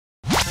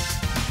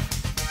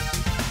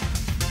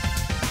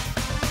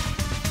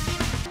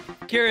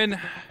Kieran,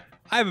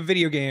 I have a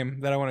video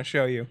game that I want to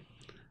show you.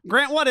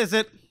 Grant, what is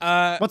it?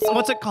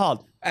 What's it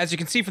called? As you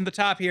can see from the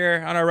top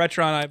here on our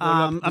Retron,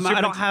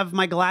 I don't have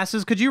my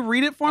glasses. Could you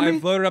read it for me?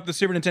 I've loaded up the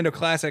Super Nintendo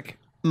Classic.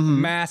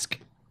 Mask.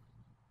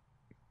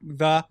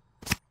 The.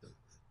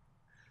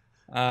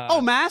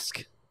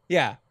 Mask?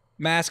 Yeah.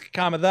 Mask,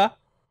 comma, the.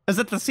 Is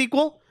it the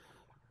sequel?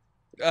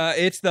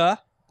 It's the.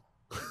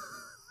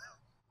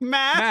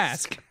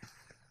 Mask.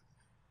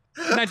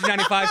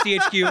 1995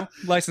 THQ,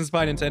 licensed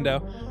by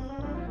Nintendo.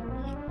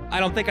 I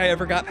don't think I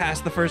ever got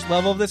past the first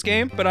level of this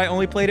game, but I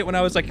only played it when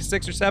I was like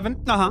 6 or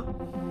 7. And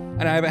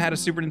I haven't had a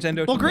Super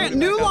Nintendo. Well, Grant,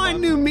 New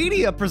Line New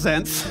Media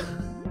presents.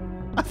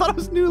 I thought it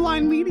was New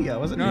Line Media.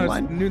 Was it New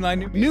Line? New Line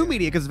New Media. New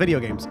Media, because video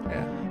games.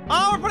 Yeah.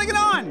 Oh, we're putting it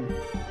on!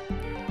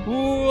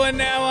 Ooh, and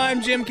now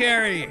I'm Jim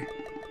Carrey.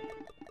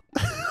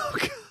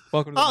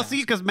 Welcome to the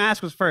see, because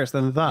Mask was first,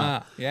 then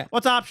the. Yeah.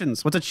 What's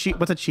options? What's a cheat?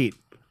 What's a cheat?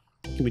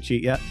 Can we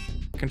cheat yet?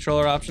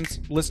 Controller options.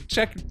 Let's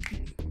check.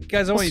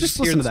 Guys, I want you to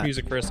just hear this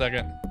music for a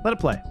second. Let it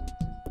play.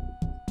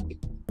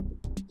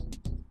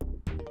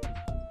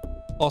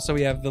 Also,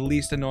 we have the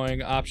least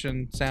annoying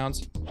option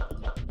sounds.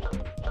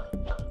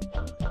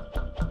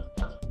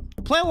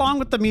 Play along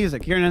with the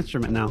music. You're an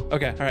instrument now.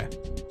 Okay, all right.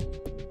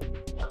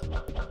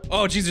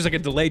 Oh, geez, there's like a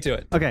delay to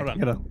it. Okay, hold on.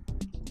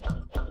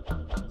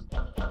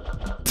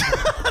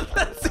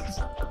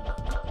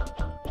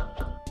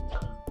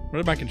 What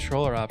are my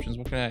controller options?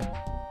 What can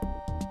I...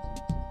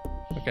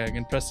 Okay, I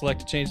can press select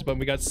to change the button.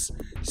 We got...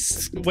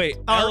 Wait.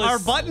 Our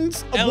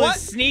buttons? L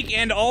is sneak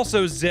and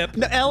also zip.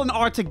 No, L and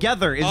R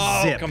together is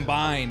zip. Oh,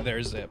 combined,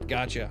 they're zip.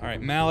 Gotcha. All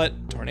right,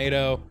 mallet,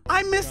 tornado.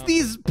 I miss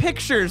these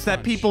pictures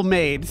that people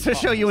made to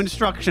show you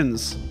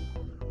instructions.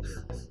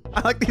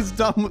 I like these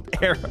dumb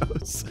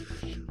arrows.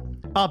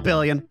 A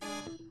billion.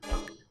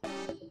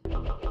 We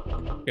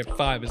have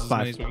 5. This is as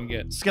many as we can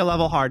get. Skill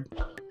level hard.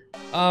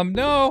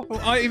 No.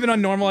 Even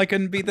on normal, I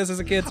couldn't beat this as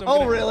a kid.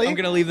 So really? I'm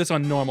gonna leave this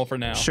on normal for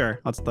now. Sure,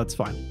 that's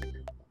fine.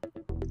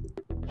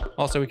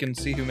 Also, we can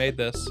see who made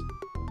this.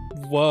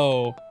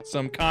 Whoa,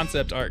 some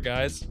concept art,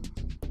 guys.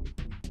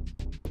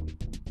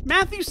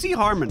 Matthew C.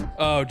 Harmon.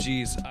 Oh,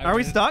 geez. Are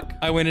we stuck?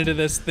 I went into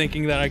this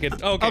thinking that I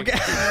could... Okay.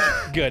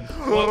 Good.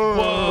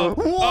 Whoa.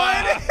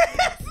 What is that?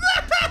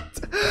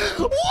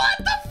 What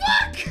the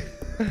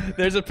fuck?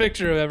 There's a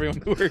picture of everyone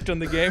who worked on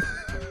the game.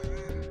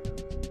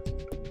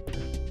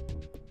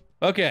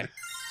 Okay,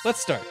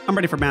 let's start. I'm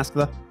ready for Mask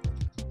the.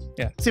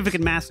 Yeah. See if we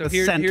can mask the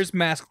scent. Here's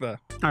Mask the.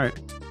 All right.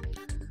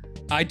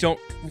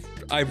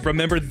 I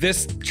remember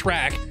this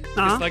track.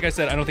 Like I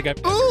said, I don't think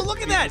I've... Ooh,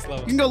 look at that!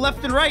 You can go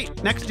left and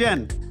right. Next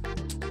gen.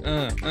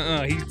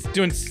 He's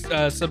doing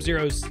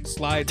Sub-Zero's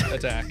slide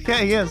attack. Yeah,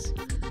 he is.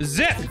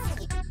 Zip!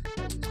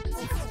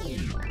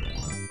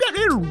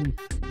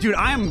 Dude,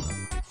 I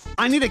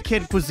need a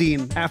kid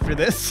cuisine after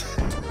this.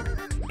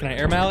 Can I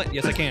air mallet?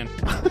 Yes, I can.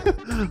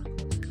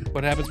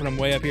 What happens when I'm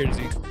way up here?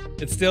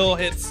 It still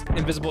hits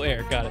invisible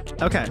air. Got it.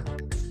 Okay.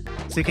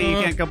 So you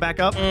can't go back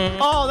up.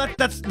 Oh,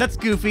 that's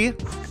Goofy.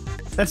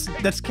 That's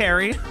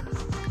Carrey.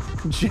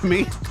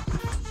 Jimmy.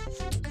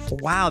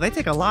 Wow, they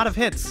take a lot of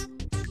hits.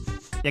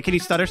 Yeah, can you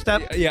stutter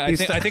step? Yeah, I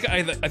think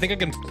I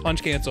can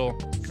punch cancel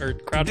or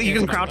crouch. You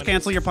can crouch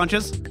cancel your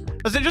punches.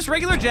 Is it just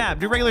regular jab?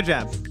 Do regular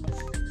jab.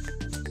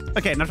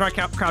 Okay, now try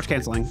crouch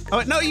canceling.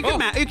 Oh no, you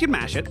can you can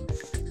mash it.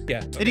 Yeah.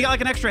 Okay. And you got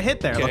like an extra hit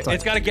there. Okay.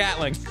 It's got a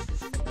Gatling.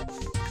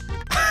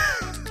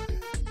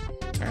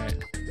 All right.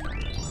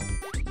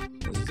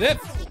 Zip.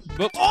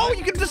 Whoop. Oh,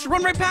 you can just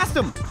run right past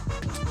him.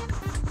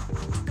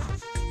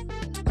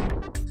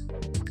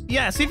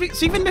 Yeah, see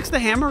if you can mix the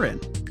hammer in.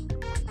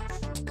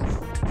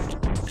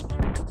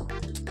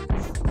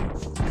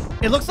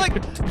 It looks like,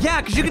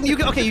 yeah, because you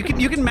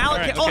can mallet.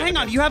 Right, okay, hang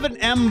on, you have an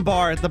M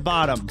bar at the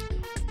bottom,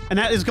 and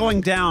that is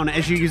going down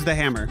as you use the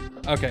hammer.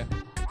 Okay.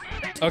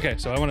 Okay,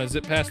 so I want to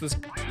zip past this.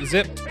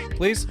 Zip,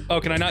 please. Oh,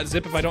 can I not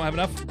zip if I don't have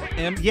enough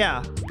M?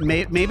 Yeah,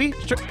 maybe.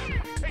 Try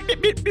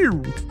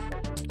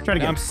it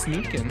again. I'm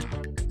sneaking.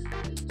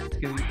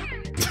 Do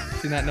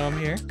you not know I'm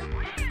here?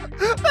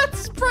 That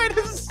sprite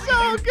is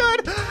so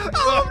good.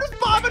 Oh, I'm just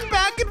bobbing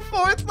back and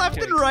forth,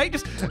 left and right.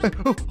 Just.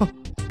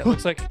 It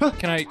looks like. Do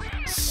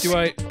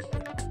I?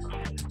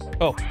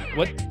 Oh,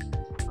 what?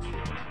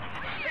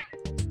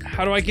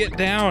 How do I get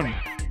down?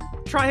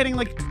 Try hitting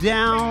like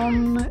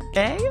down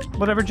A,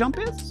 whatever jump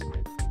is.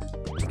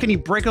 Can you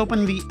break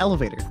open the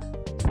elevator?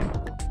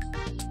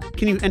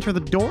 Can you enter the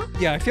door?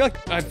 Yeah, I feel like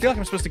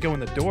I'm supposed to go in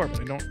the door,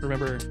 but I don't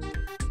remember.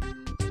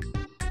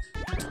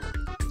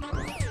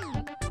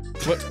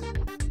 What?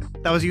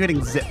 That was you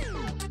hitting zip.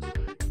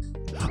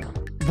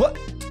 What?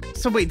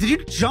 So wait, did you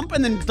jump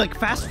and then like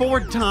fast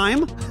forward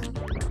time?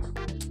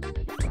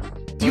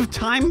 Do you have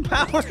time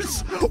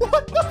powers?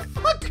 What the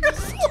fuck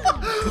is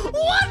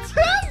what's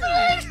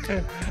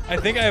happening? I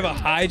think I have a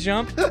high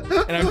jump,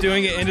 and I'm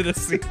doing it into the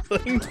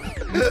ceiling.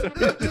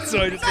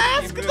 so I just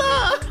Ask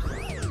the.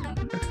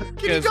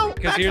 Can you go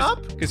back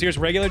up? Because here's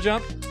regular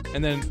jump,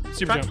 and then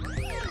super jump.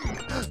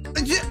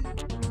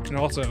 And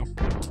also,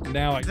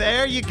 now I.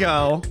 There you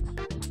go.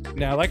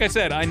 Now, like I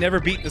said, I never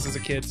beat this as a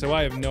kid, so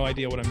I have no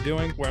idea what I'm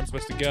doing, where I'm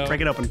supposed to go.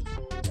 Break it open.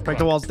 Break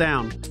the walls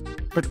down.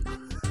 But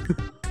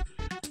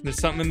there's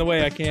something in the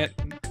way I can't.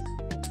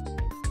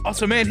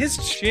 Also, man, his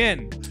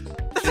chin.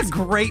 That's a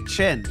great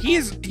chin. He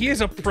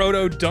is a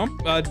proto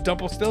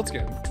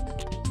Dumpelstiltskin.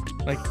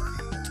 Like,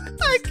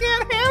 I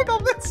can't handle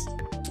this.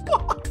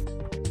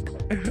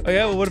 Oh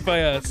yeah, well, what if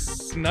I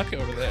snuck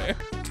over there?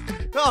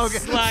 Oh, okay.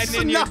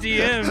 Sliding in your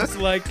DMs,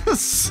 like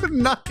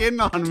snuck in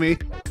on me.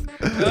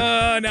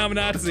 Oh, now I'm a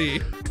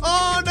Nazi.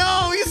 Oh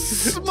no,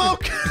 he's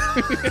smoking.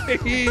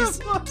 He's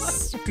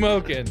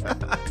smoking.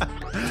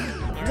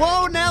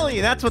 Whoa,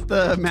 Nelly, that's what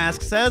the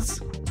mask says.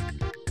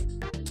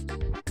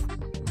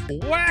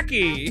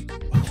 Wacky.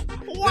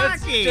 Wacky.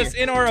 That's just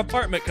in our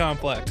apartment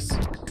complex.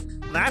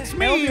 That's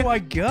Where me. do I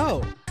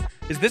go?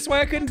 Is this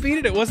why I couldn't beat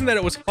it? It wasn't that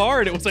it was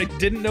hard. It was I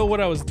didn't know what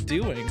I was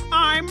doing.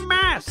 I'm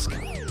Mask.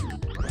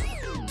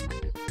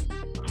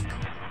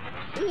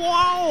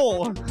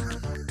 Whoa.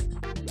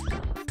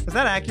 Is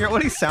that accurate?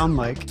 What did he sound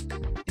like?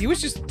 He was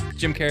just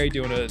Jim Carrey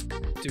doing a.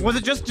 Was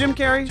it just Jim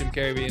Carrey? Jim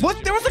Carrey being. What?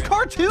 Jim There was a Carrey.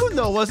 cartoon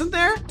though, wasn't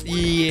there?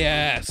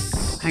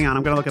 Yes. Hang on,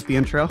 I'm gonna look up the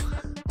intro.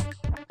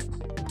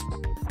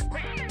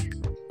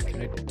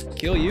 Can I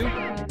kill you?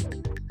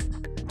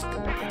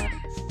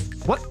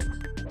 What?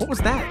 What was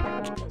that?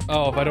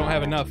 Oh, if I don't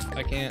have enough,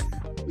 I can't.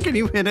 Can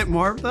you hit it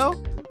more though?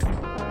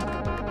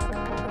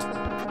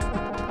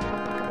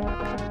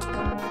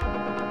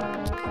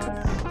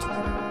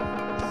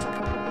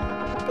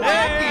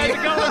 Hey,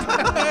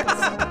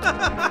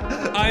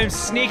 I'm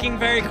sneaking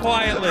very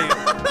quietly.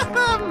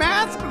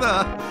 Mask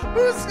the.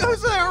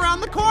 Who's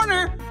around the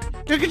corner?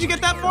 Dude, could you get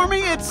that for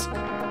me? It's.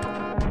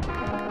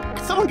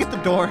 Could someone get the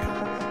door?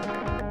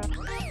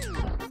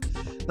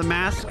 The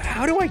Mask.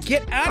 How do I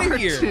get out of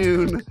here?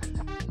 Cartoon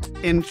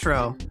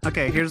intro.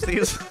 Okay, here's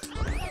these.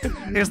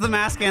 Here's the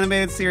Mask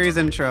animated series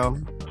intro.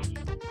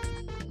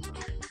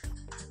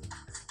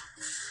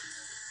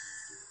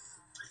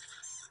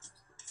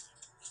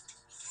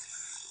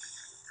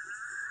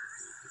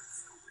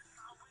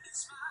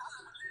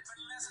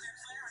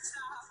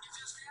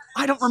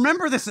 I don't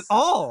remember this at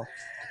all.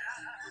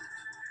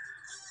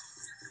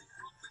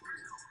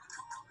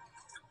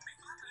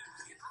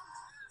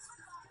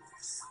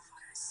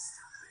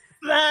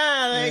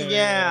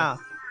 Yeah.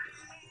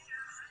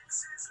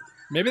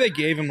 Maybe they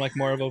gave him like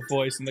more of a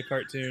voice in the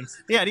cartoon.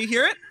 Yeah, do you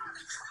hear it?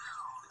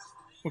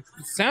 It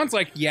sounds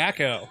like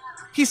Yakko.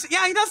 He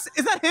does.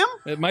 Is that him?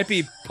 It might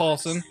be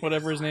Paulson,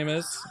 whatever his name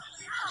is.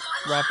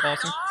 Rob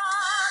Paulson.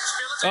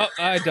 Oh,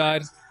 I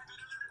died.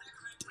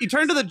 He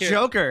turned to the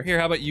Joker. Here,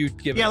 how about you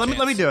give it a let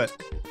chance? me do it.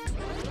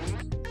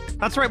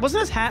 That's right. Wasn't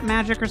his hat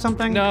magic or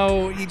something?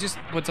 No, he just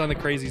puts on the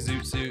crazy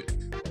zoot suit.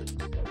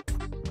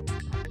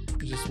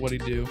 It's just what he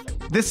do.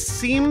 This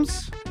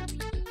seems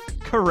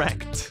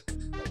correct.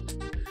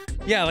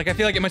 Yeah, like I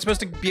feel like, am I supposed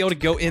to be able to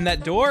go in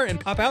that door and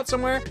pop out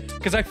somewhere?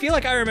 Because I feel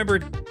like I remember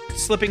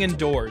slipping in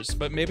doors,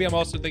 but maybe I'm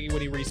also thinking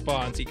when he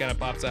respawns, he kind of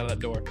pops out of that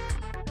door.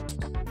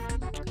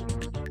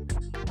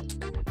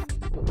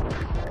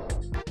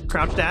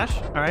 Crouch dash.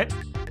 All right.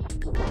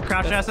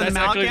 Crouch dash into That's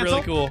mallet actually cancel.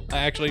 really cool. I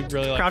actually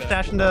really like Crouch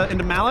that. dash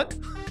into mallet.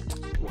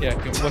 Yeah,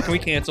 what can we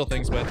cancel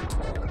things with?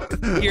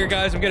 Here,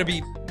 guys, I'm gonna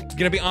be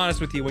honest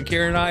with you. When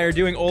Karen and I are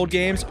doing old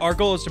games, our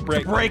goal is to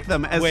break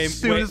them as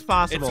soon as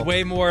possible. It's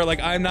way more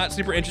like I'm not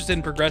super interested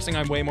in progressing.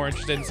 I'm way more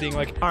interested in seeing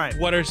like, all right,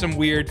 what are some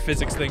weird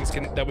physics things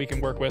that we can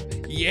work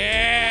with?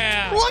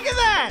 Yeah! Look at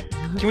that!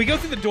 Can we go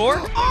through the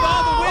door?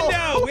 Oh, the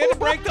window! We had to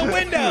break the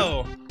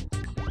window.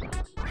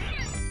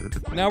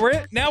 Now we're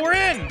in. Now we're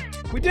in.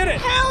 We did it.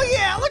 Hell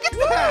yeah! Look at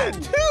that,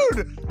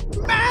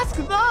 dude! Mask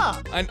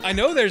the. I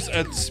know there's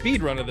a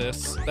speed run of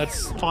this.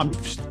 That's. Oh,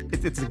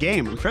 it's a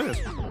game. I'm sure there's.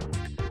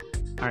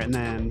 All right, and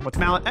then what's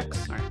mallet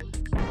X? All right.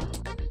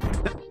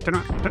 Turn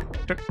around.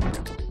 Turn.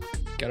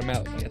 Got a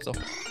mallet cancel.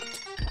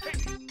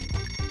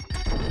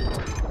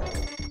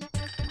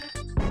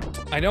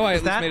 I know I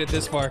at least made it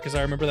this far because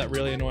I remember that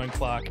really annoying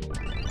clock.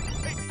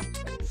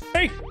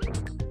 Hey!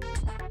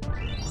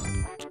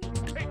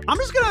 I'm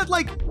just gonna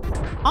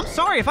I'm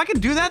sorry if I can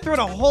do that throughout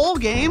a whole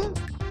game.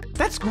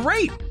 That's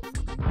great.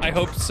 I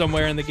hope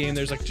somewhere in the game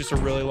there's like just a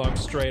really long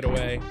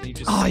straightaway. And you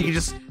just you can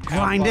just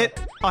grind it.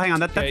 Oh, hang on,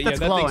 that's that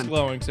glowing. thing's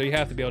glowing, so you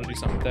have to be able to do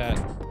something with that.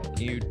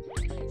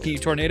 Can you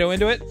tornado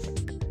into it?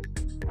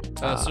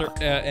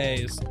 A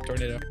is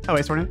tornado. Oh,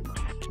 wait, tornado.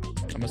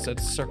 I almost said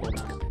circle.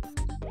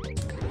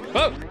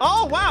 Oh!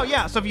 Oh, wow,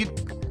 yeah. So if you,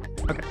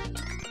 okay.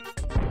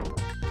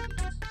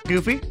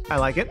 Goofy, I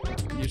like it.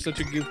 You're such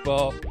a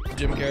goofball,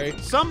 Jim Carrey.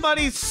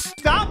 Somebody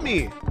stop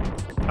me!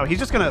 Oh, he's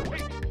just gonna.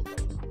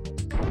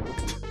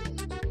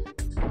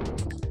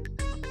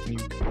 Can you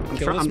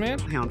kill this man?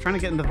 Hang on, I'm trying to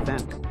get into the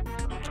vent.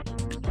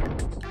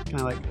 Can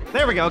I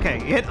there we go. Okay,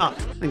 you hit up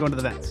and go into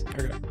the vents.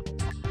 There we go.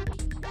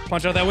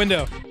 Punch out that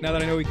window. Now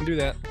that I know we can do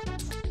that.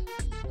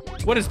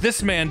 What is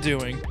this man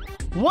doing?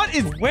 What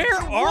is? Where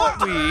are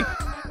we?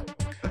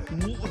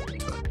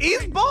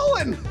 He's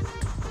bowling.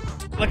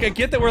 Like I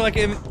get that we're like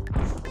in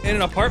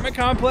an apartment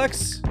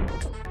complex.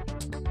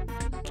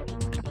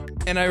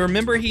 And I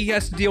remember he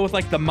has to deal with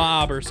like the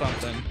mob or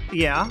something.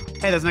 Yeah.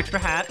 Hey, there's an extra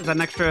hat. Is that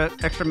an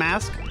extra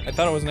mask? I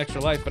thought it was an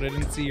extra life, but I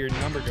didn't see your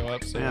number go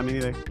up. So. Yeah, me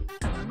neither.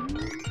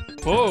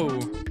 Whoa.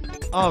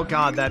 Oh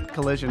god, that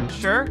collision.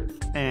 Sure.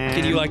 And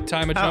can you like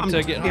time a jump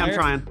to get higher? Yeah, I'm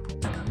trying.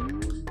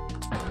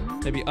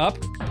 Maybe up?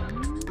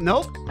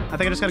 Nope. I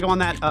think I just gotta go on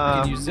that.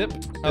 Can you zip?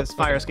 This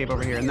fire escape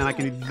over here, and then I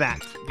can do that.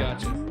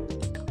 Gotcha.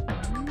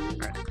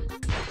 Alright.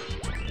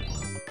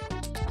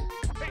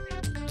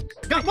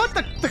 God, what?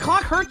 The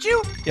clock hurt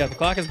you? Yeah, the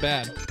clock is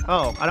bad.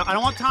 Oh, I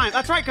don't want time.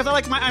 That's right, because I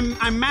like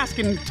I'm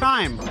masking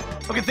time.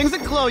 Okay, things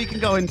that glow you can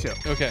go into.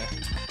 Okay.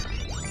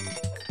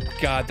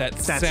 God,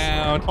 That's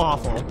sound.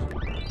 awful.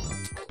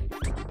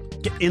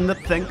 Get in the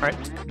thing. All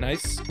right.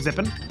 Nice.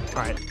 Zipping. All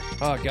right.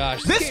 Oh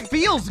gosh. This game,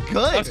 feels good.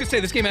 I was gonna say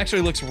this game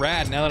actually looks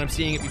rad now that I'm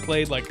seeing it be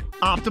played like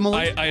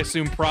optimally. I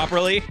assume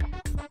properly.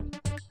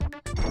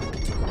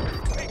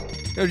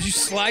 Oh, did you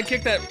slide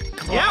kick that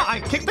clock? Yeah, I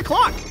kicked the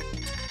clock.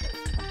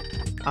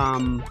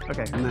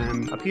 Okay, and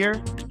then up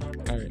here.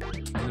 All right.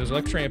 And there's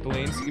like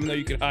trampolines, even though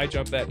you could high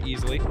jump that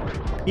easily.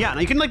 Yeah, now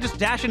you can like just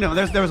dash into them.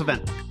 There was a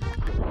vent.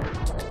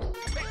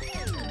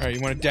 All right,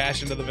 you want to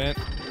dash into the vent?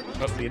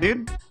 Oh, see you,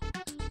 dude.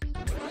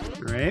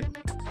 All right.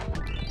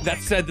 That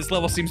said, this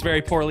level seems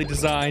very poorly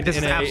designed. This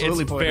is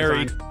absolutely poorly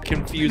very designed.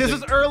 confusing. This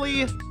is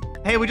early.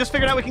 Hey, we just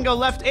figured out we can go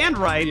left and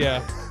right.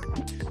 Yeah.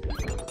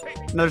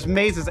 And there's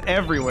mazes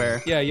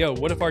everywhere. Yeah, yo,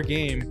 what if our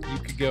game, you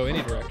could go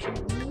any direction?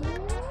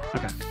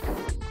 Okay.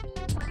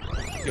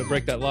 Go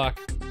break that lock.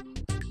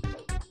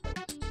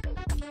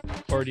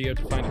 Or do you have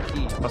to find a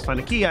key? Must find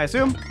a key, I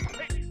assume.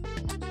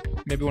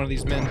 Maybe one of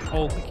these men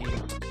hold the key.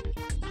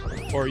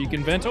 Or you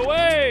can vent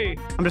away!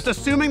 I'm just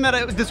assuming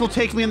that this will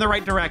take me in the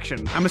right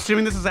direction. I'm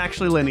assuming this is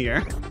actually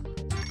linear.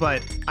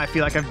 But I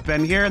feel like I've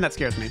been here, and that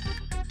scares me.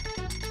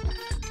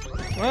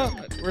 Well,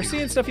 we're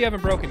seeing stuff you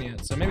haven't broken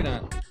yet, so maybe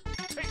not.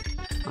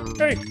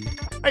 Hey!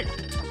 Hey!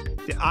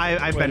 Yeah,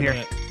 I've been here.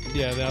 Minute.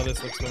 Yeah, now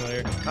this looks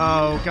familiar.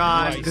 Oh,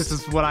 God. Nice. This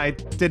is what I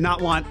did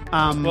not want.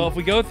 Well, if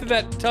we go through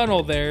that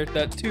tunnel there,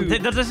 that tube...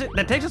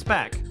 That takes us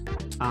back.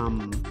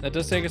 That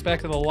does take us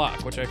back to the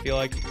lock, which I feel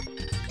like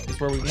is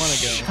where we want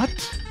to go.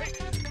 Shut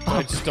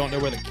I just don't know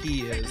where the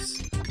key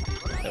is.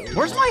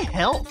 Where's my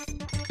health?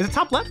 Is it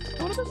top left? Is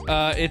that what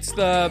it is?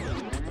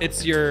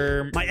 It's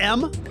your... My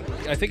M?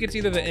 I think it's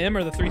either the M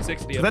or the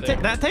 360 up there.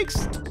 That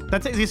takes...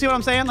 You see what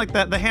I'm saying? Like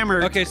the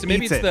hammer. Okay, so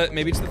maybe eats it's the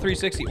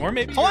 360, or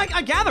maybe... Oh,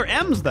 I gather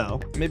M's though.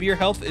 Maybe your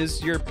health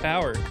is your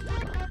power.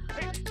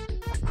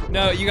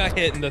 No, you got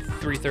hit and the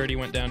 330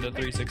 went down to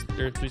 360,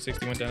 or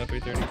 360 went down to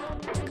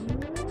 330.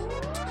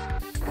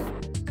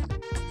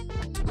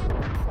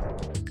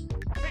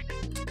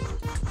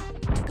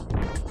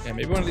 Yeah,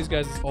 maybe one of these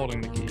guys is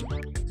holding the key.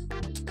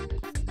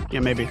 Yeah,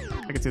 maybe.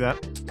 I can see that.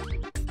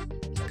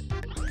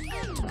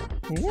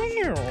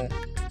 Wow.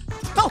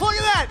 Oh, look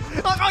at that!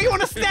 Oh, you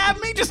want to stab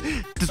me? Just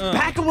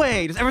back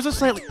away. Just ever so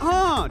slightly.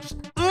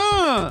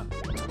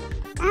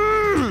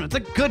 It's a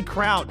good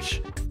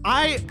crouch.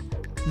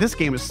 This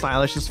game is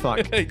stylish as fuck.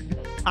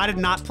 I did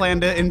not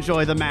plan to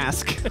enjoy the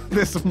mask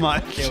this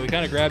much. Yeah, we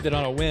kind of grabbed it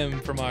on a whim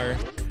from our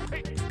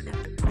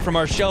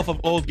shelf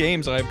of old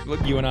games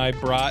you and I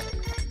brought.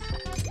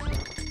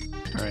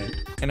 All right.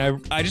 And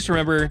I just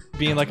remember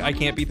being like, I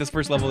can't beat this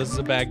first level. This is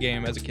a bad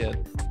game as a kid.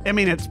 I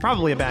mean, it's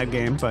probably a bad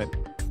game, but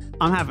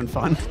I'm having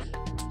fun.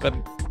 But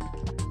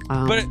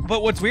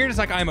what's weird is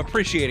like I'm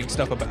appreciating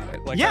stuff about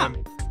it. Like yeah.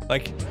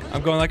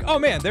 I'm going like, oh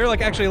man, there are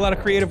like actually a lot of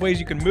creative ways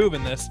you can move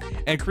in this,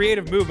 and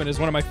creative movement is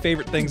one of my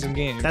favorite things in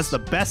games. That's the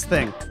best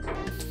thing.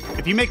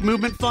 If you make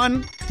movement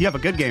fun, you have a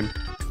good game.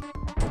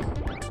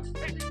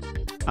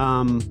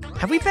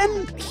 Have we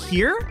been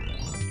here?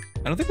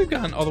 I don't think we've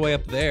gotten all the way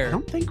up there. I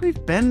don't think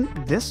we've been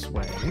this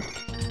way.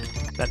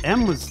 That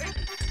M was...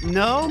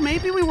 No,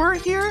 maybe we were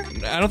here?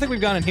 I don't think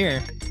we've gone in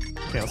here.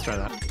 Okay, let's try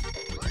that.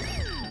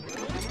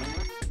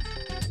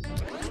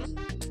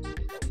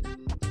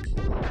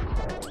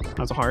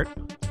 That's a heart.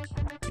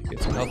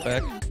 Get some health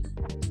back.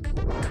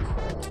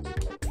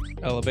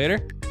 Elevator.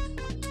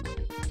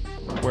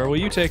 Where will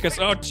you take us?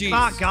 Oh, jeez.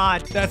 Oh,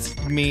 God. That's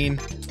mean.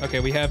 Okay,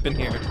 we have been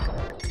here.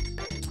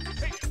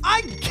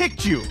 I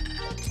kicked you.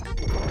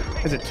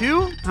 Is it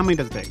 2? How many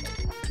does it take?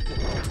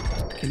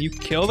 Can you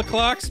kill the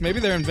clocks? Maybe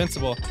they're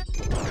invincible.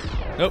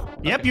 Nope.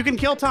 Yep, okay. You can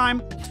kill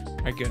time. All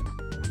right, good.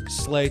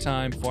 Slay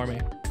time for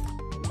me.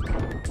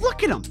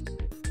 Look at him.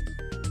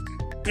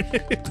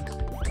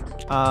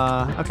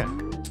 Okay.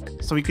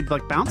 So we could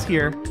like bounce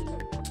here.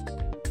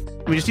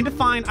 We just need to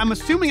find, I'm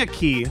assuming, a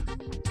key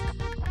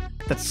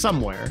that's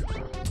somewhere.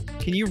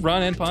 Can you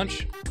run and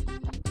punch?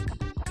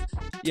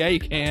 Yeah,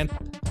 you can.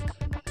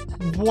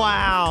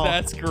 Wow.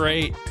 That's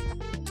great.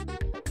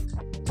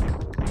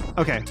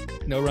 Okay.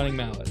 No running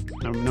mallet.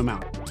 No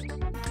mallet.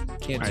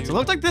 Can't All right, do so it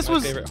looked like this my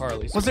was... favorite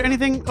Harleys. Was there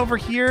anything over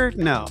here?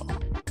 No.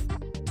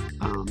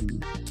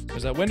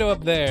 There's that window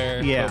up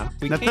there. Yeah.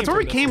 We That's where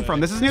we came from.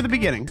 This is near the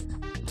beginning.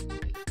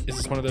 Is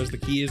this one of those, the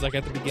key is like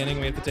at the beginning,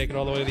 we have to take it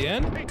all the way to the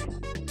end?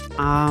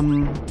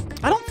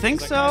 I don't think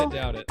 'Cause I so. kinda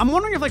doubt it. I'm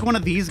wondering if like one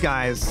of these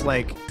guys,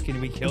 like,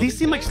 Can we kill these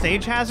seem like guys?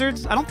 stage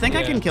hazards. I don't think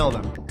I Yeah. can kill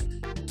them.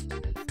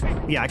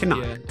 Yeah, I cannot.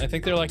 Yeah, I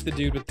think they're like the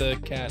dude with the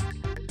cat.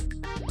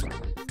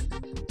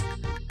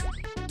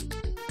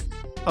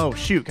 Oh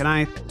shoot, can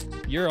I?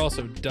 You're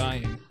also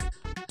dying.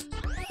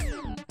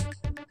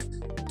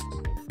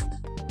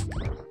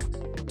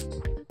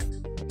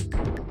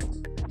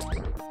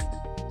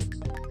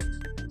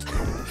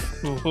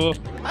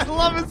 I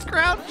love his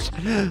crouch.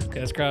 Yeah,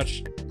 his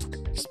crouch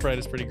sprite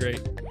is pretty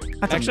great.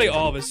 That's Actually,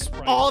 amazing. all of his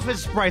sprites. All of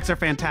his sprites are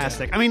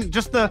fantastic. I mean,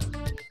 just the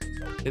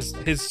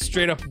His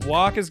straight up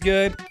walk is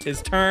good.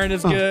 His turn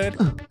is good.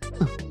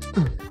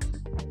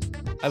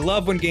 I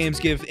love when games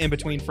give in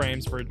between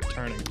frames for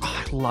turning.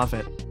 I love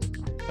it.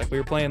 Like we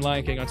were playing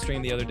Lion King on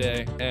stream the other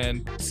day,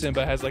 and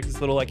Simba has like this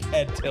little like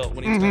head tilt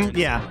when he turns.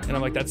 Yeah, And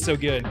I'm like, that's so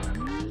good.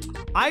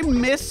 I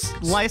miss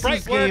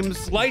licensed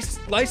games.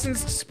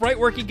 Licensed sprite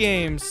worky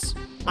games.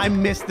 I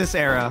miss this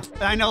era.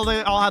 I know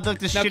they all had like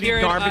this Now, shitty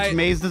Garrett, garbage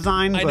maze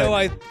design. I but know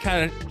I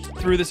kind of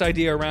threw this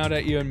idea around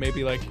at you, and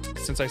maybe like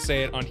since I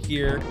say it on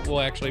here,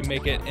 we'll actually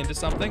make it into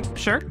something.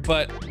 Sure.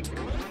 But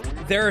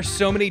there are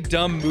so many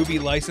dumb movie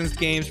licensed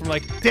games from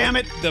like Damn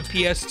it. the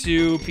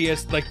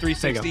PS2, like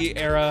 360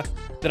 era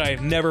that I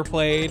have never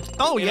played.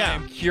 Oh, and yeah.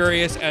 I'm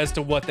curious as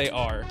to what they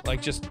are.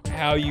 Like just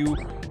how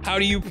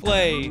do you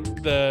play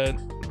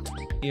the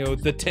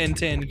the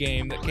 1010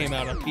 game that came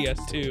out on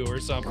PS2 or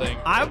something.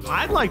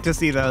 I'd like to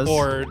see those.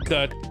 Or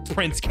the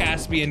Prince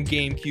Caspian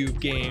GameCube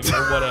game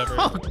or whatever.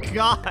 Oh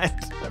God.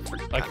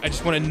 Like I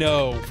just want to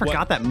know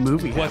Forgot that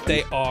movie. what happened.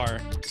 they are.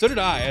 So did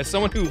I. As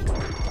someone who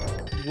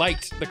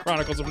liked the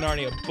Chronicles of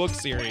Narnia book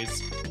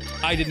series,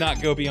 I did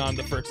not go beyond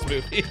the first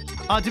movie.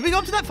 Did we go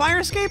up to that fire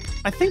escape?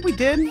 I think we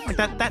did. Like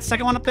that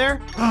second one up there.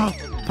 Oh,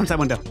 punch that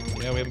window.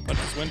 Yeah, we haven't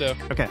punched this window.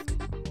 Okay.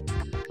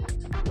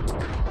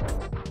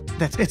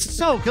 It's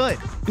so good,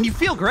 and you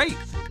feel great.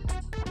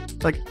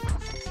 Like,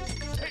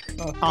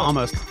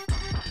 almost.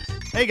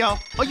 There you go.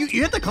 Oh, you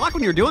hit the clock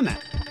when you were doing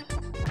that.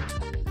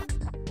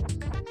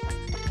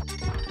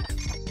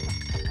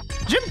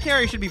 Jim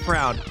Carrey should be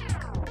proud.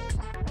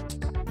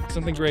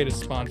 Something great has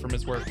spawned from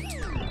his work.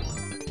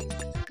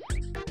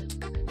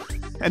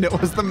 And it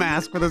was the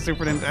mask for the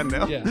Super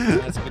Nintendo. Yeah,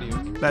 that's a video.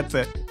 That's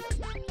it.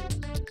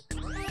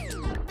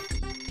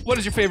 What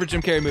is your favorite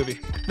Jim Carrey movie?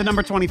 The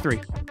number 23.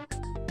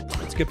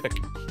 It's a good pick.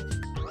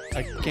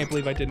 I can't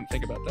believe I didn't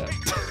think about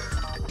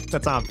that.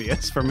 That's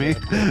obvious for me.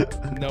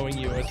 Knowing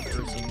you as a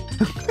person.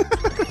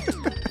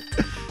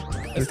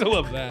 I still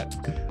love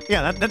that.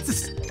 Yeah, that's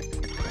just...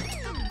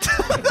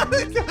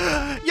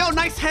 Yo,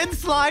 nice head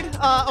slide.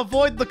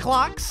 Avoid the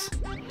clocks.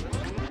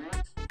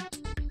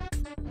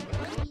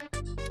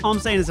 All I'm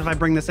saying is if I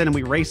bring this in and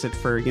we race it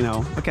for,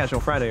 a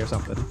casual Friday or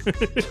something.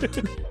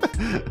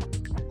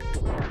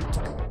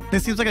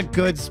 This seems like a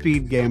good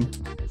speed game.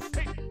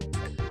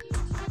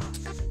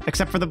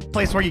 Except for the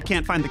place where you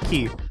can't find the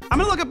key. I'm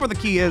gonna look up where the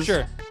key is.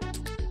 Sure.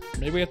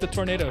 Maybe we have the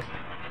tornado.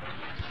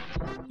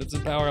 That's a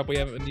power up we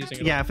haven't been using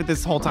at Yeah, if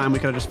this whole time we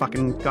could have just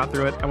fucking got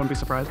through it, I wouldn't be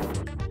surprised.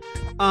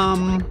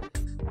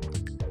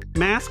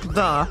 Mask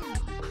the all.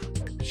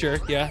 Sure,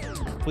 yeah.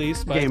 Please,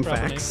 spy game the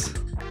proper name. facts.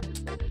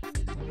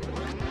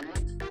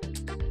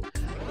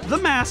 The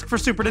mask for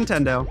Super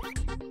Nintendo.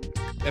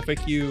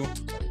 FAQ.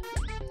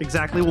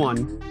 Exactly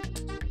one.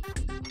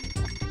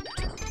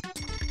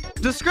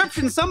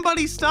 Description,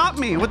 somebody stop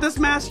me. With this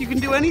mask, you can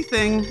do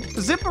anything.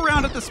 Zip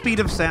around at the speed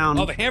of sound.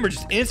 Oh, the hammer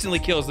just instantly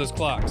kills those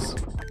clocks.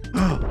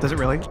 Does it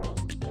really?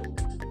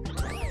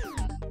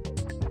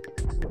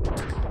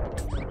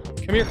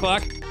 Come here,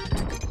 clock.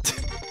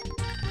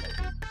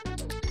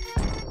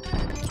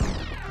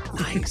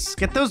 Nice.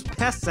 Get those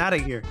pests out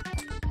of here.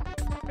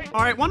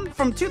 All right, one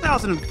from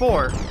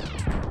 2004.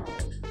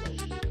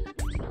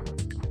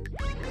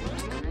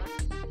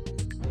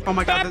 Oh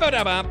my God. There's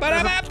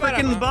a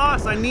freaking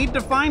boss. I need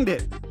to find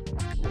it.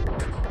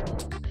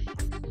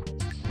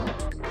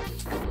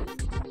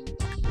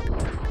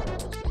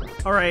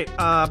 All right.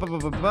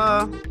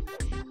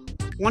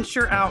 Once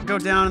you're out, go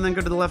down and then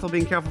go to the left while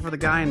being careful for the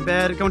guy in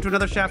bed. Go into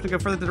another shaft and go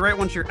further to the right.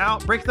 Once you're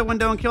out, break the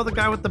window and kill the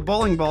guy with the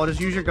bowling ball.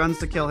 Just use your guns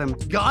to kill him.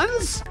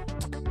 Guns?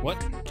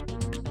 What?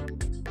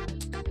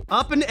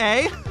 Up and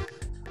A.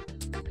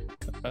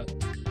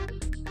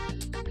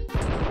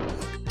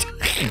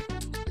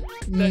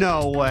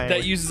 No way.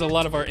 That uses a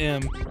lot of our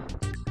M.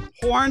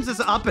 Horns is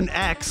up and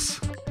X.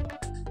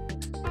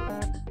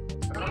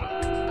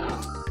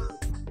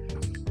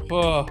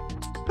 Oh.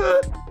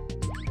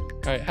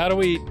 Alright, how do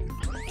we...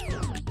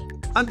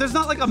 There's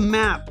not like a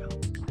map.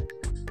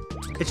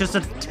 It's just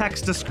a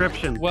text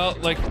description. Well,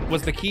 like,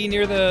 was the key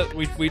near the...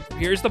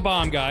 Here's the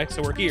bomb guy,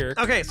 so we're here.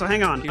 Okay, so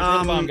hang on. Here's where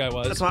the bomb guy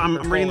was. That's why I'm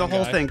Or reading the bowling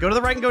whole guy. thing. Go to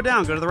the right and go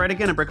down. Go to the right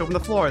again and break open the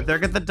floor. There,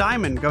 get the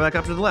diamond. Go back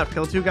up to the left.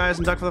 Kill 2 guys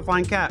and duck for the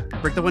flying cat.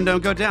 Break the window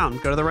and go down.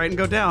 Go to the right and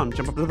go down.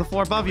 Jump up to the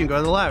floor above you and go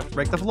to the left.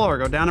 Break the floor.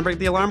 Go down and break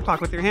the alarm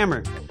clock with your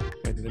hammer.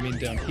 Wait, did they mean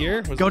down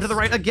here? Go to the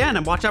right again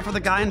and watch out for the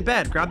guy in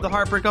bed. Grab the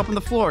heart, break open the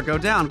floor. Go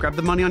down. Grab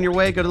the money on your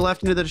way. Go to the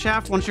left into the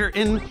shaft. Once you're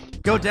in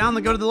Go down,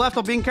 then go to the left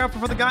while being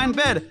careful for the guy in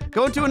bed.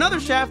 Go into another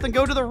shaft, then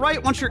go to the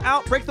right. Once you're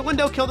out, break the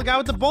window, kill the guy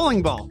with the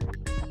bowling ball.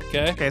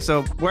 Okay. Okay,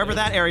 so wherever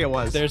that area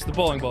was. There's the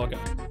bowling ball guy.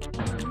 I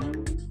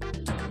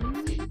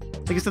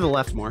think it's to the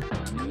left more.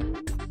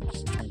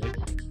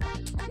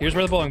 Here's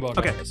where the bowling ball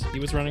guy Okay. was. He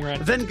was running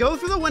around. Then go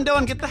through the window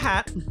and get the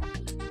hat.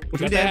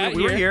 Which we got the did. hat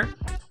We were here. here.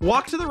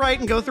 Walk to the right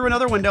and go through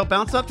another window.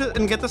 Bounce up to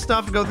and get the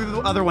stuff. Go through the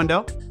other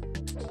window.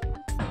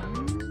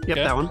 Yep,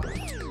 Okay. that one.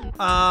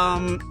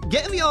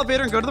 Get in the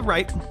elevator and go to the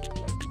right.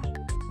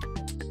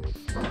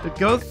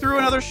 Go through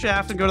another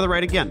shaft and go to the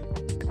right again.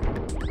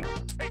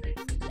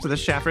 So this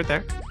shaft right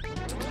there.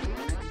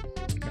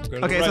 Go to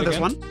the Okay, right so this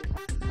again.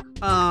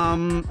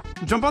 one.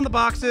 Jump on the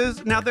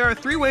boxes. Now there are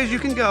 3 ways you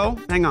can go.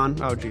 Hang on.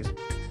 Oh, jeez.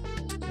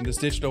 In this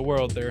digital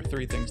world, there are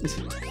 3 things to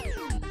do.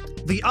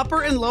 The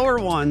upper and lower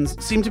ones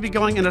seem to be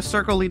going in a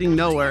circle leading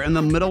nowhere, and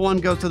the middle one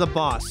goes to the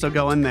boss, so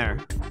go in there.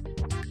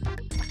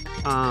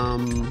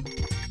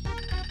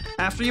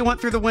 After you went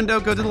through the window,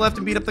 go to the left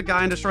and beat up the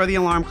guy and destroy the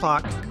alarm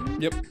clock.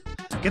 Yep.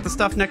 Get the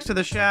stuff next to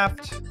the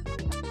shaft.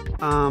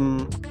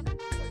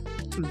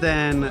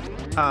 Then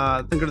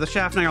go to the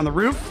shaft. Now you're on the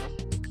roof.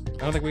 I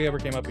don't think we ever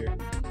came up here.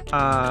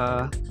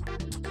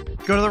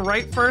 Go to the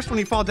right first. When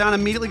you fall down,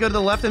 immediately go to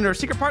the left, and there's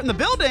a secret part in the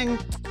building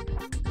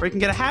where you can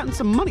get a hat and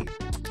some money.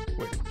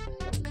 Wait.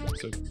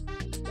 So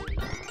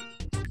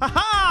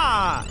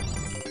Ha-ha!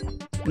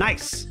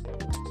 Nice.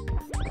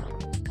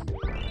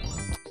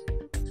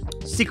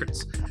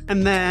 Secrets.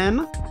 And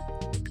then...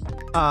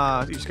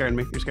 you're scaring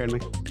me. You're scaring me.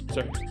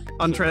 sorry.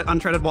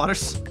 Untreaded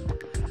waters.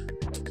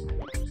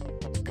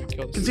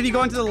 Kill this. Continue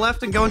going to the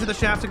left and go into the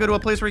shaft to go to a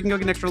place where you can go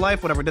get an extra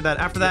life. Whatever, did that.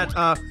 After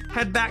that,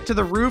 head back to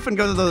the roof and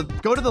go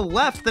to the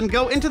left, then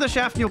go into the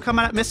shaft and you'll come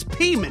out at Miss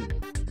Peeman.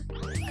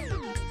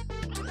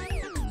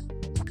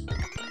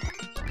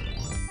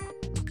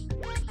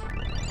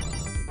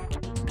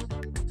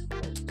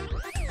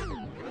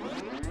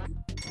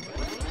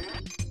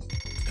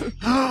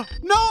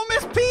 No,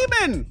 Miss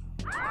Peeman!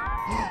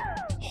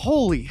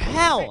 Holy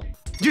hell!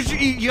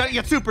 You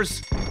got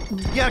supers.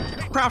 You got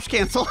crouch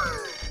cancel.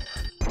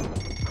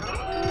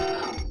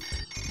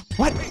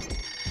 What?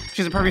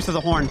 She's impervious to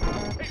the horn.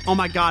 Oh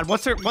my god,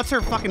 what's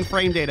her fucking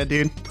frame data,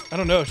 dude? I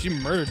don't know. She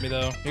murdered me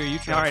though. Here, you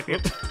try. All right,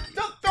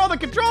 don't throw the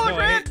controller, No,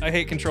 Grant. I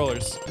hate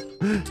controllers.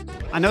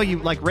 I know you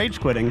like rage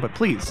quitting, but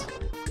please.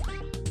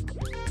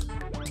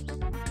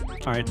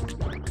 All right.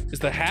 Is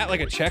the hat like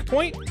a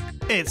checkpoint?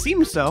 It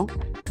seems so.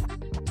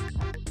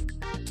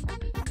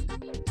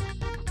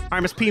 All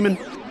right, Miss Peeman.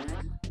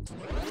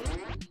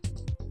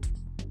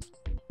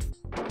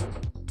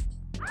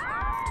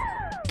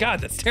 God,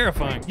 that's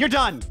terrifying. You're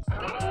done.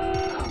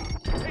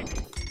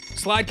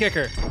 Slide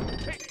kicker.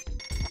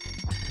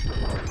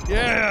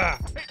 Yeah.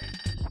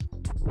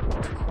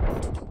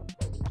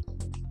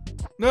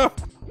 No.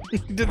 You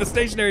did the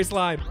stationary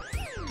slide.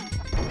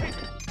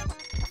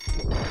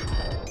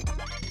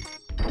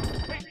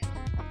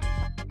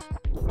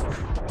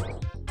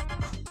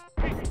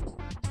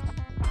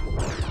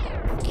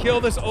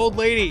 Kill this old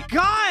lady.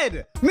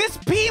 God, Miss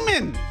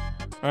Peeman.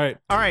 All right.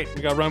 All right.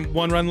 We got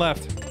one run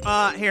left.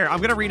 Here,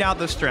 I'm gonna read out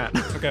this strat.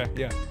 Okay,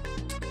 yeah.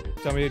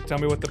 Tell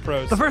me what the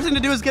pros. The first thing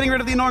to do is getting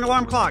rid of the annoying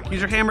alarm clock. Use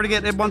your hammer to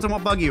get it once and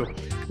won't bug you.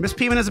 Miss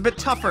Peeman is a bit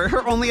tougher.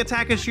 Her only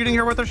attack is shooting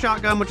her with her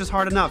shotgun, which is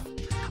hard enough.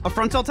 A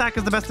frontal attack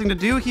is the best thing to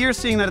do here,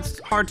 seeing that it's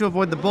hard to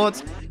avoid the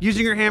bullets.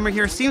 Using your hammer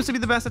here seems to be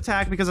the best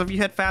attack because if you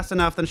hit fast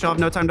enough, then she'll have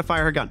no time to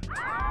fire her gun.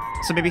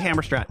 So maybe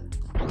hammer strat.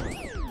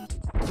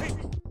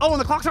 Oh,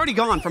 and the clock's already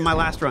gone from my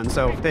last run,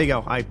 so there you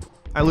go. I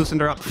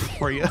loosened her up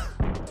for you.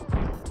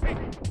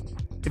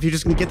 If you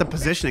just can get the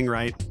positioning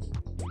right.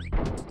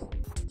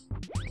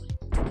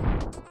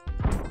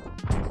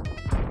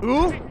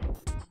 Ooh.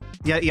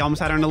 Yeah, you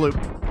almost had her in the loop.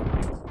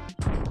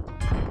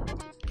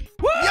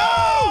 Woo!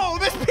 Yo!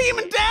 Miss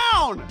Peeman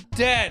down!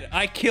 Dead.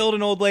 I killed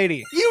an old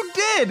lady. You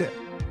did!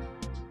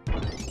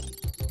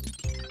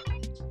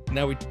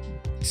 Now we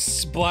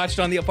splotched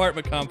on the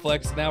apartment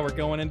complex. Now we're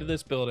going into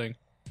this building,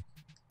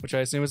 which I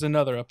assume is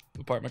another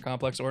apartment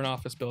complex or an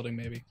office building,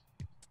 maybe.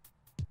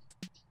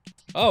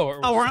 Oh,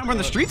 we're in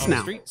the streets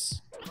now.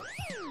 Streets.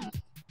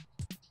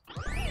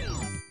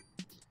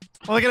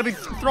 Well, they're gonna be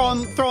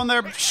throwing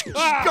their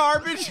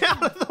garbage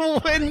out of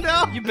the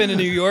window. You've been to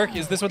New York.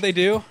 Is this what they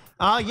do?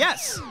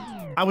 Yes.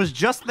 I was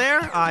just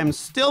there. I'm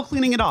still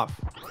cleaning it off.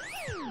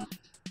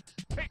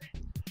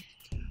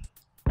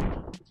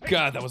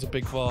 God, that was a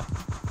big fall.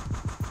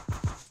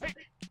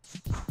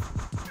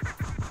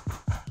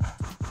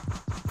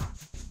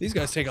 These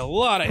guys take a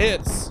lot of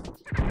hits.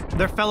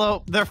 They're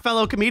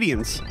fellow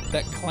comedians.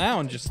 That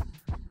clown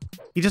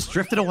He just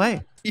drifted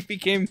away. he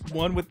became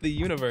one with the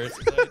universe.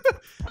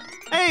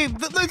 Hey,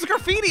 there's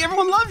graffiti.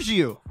 Everyone loves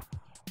you.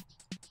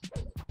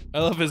 I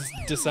love his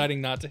deciding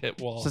not to hit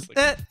walls. Just,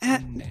 Like,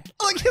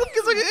 Look,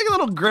 he's like a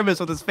little grimace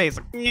with his face.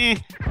 Like,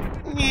 nyeh,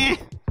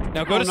 nyeh.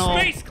 now go Oh, to no.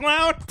 space,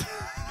 clown!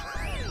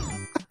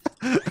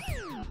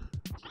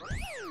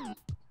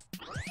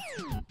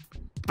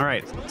 All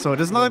right, so it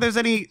doesn't look like there's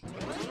any.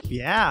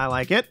 Yeah, I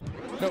like it.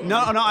 No,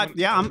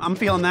 I'm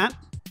feeling that.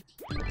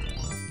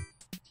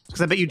 Because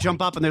Because I bet you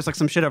jump up and there's like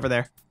some shit over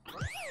there.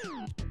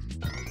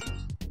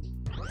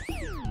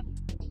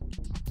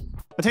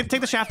 But take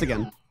the shaft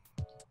again.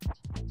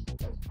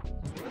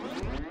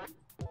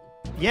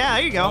 Yeah,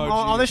 there you go. Oh,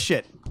 all this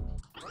shit.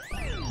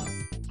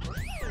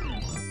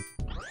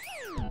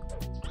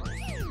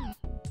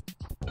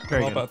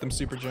 Very All good. about them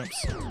super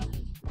jumps.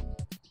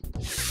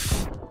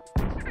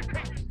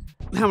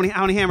 How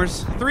many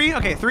hammers? 3?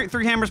 Okay,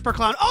 three hammers per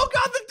clown. Oh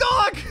god, the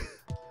dog!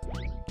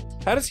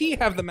 How does he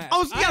have the mask?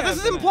 Oh yeah,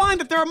 this is implying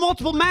that there are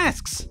multiple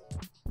masks.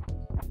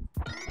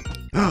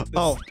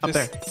 Oh, up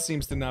there. This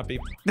seems to not be.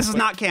 This is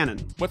not canon.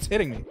 What's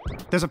hitting me?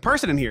 There's a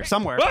person in here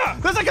somewhere. Ah!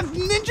 There's like a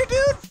ninja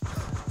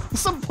dude?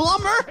 Some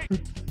plumber?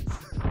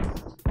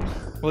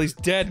 Well, he's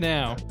dead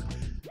now.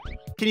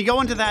 Can you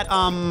go into that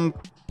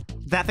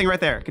thing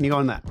right there? Can you go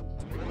in that?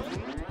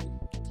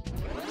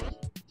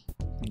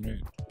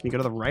 Can you go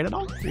to the right at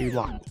all? Or are you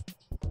locked?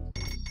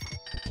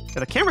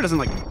 Yeah, the camera doesn't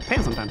like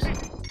pan sometimes.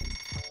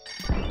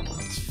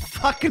 It's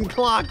fucking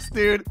clocks,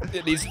 dude.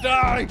 It needs to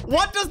die.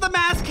 What does the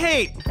mask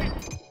hate?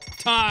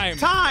 Time.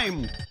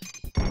 Time.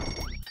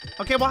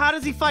 Okay, well, how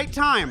does he fight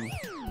time?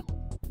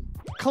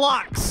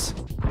 Clocks.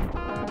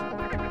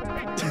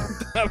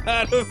 I'm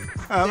out of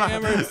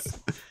hammers.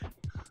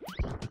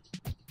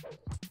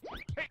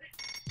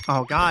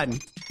 Oh God.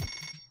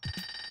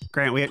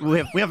 Grant,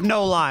 we have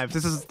no lives.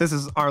 This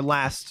is our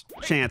last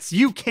chance.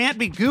 You can't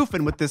be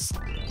goofing with this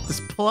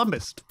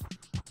plumbist.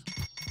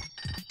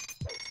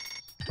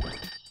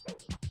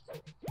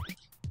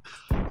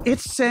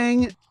 It's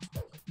saying,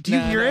 do you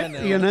hear it?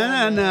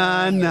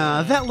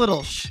 No. That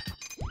little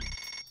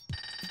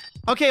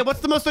Okay, what's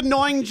the most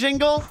annoying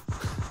jingle?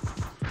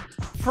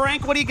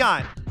 Frank, what do you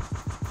got?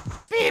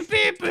 Beep,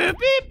 beep, boop,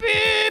 beep,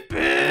 beep, beep.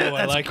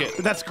 I like it.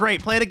 That's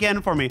great. Play it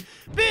again for me.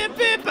 Beep,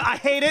 beep. I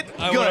hate it.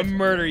 I Good. want to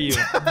murder you.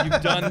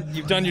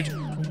 You've done your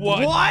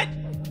what? What?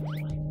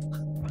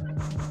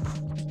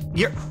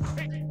 You're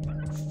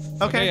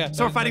okay. Yeah,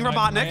 so we're fighting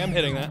Robotnik. I am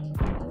hitting that.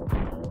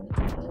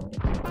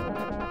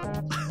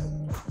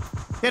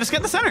 Yeah, just get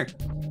in the center.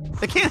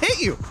 They can't hit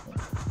you.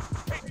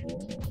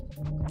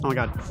 Oh my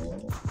God.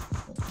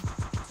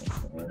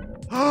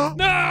 No!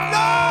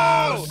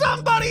 No!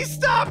 Somebody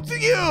stopped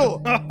you.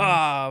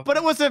 But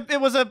it was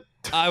a.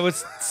 I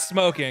was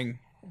smoking,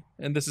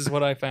 and this is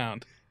what I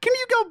found. Can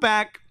you go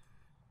back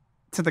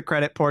to the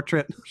credit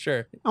portrait?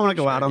 Sure. I want to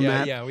go out on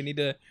that. Yeah, we need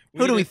to.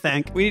 Who do we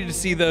thank? We need to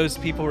see those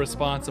people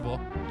responsible.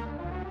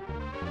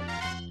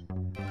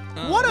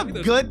 What a Look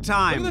at good Look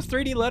time. at those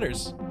 3D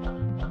letters.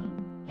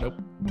 Nope.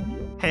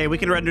 Hey, we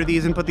can render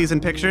these and put these in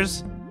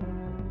pictures.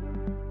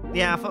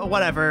 Yeah,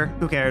 whatever.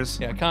 Who cares?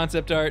 Yeah,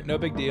 concept art, no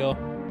big deal.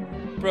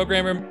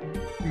 Programmer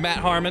Matt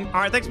Harmon. All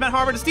right, thanks, Matt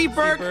Harmon and Steve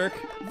Burke.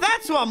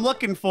 That's who I'm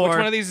looking for. Which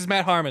one of these is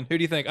Matt Harmon? Who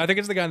do you think? I think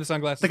it's the guy in the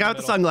sunglasses. The guy with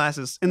the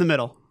sunglasses in the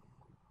middle.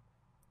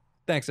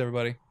 Thanks,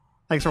 everybody.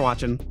 Thanks for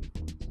watching.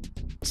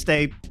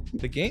 Stay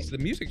The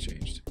music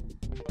changed.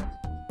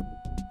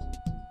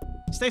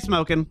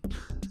 smoking.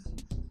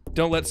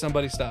 Don't let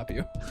somebody stop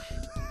you.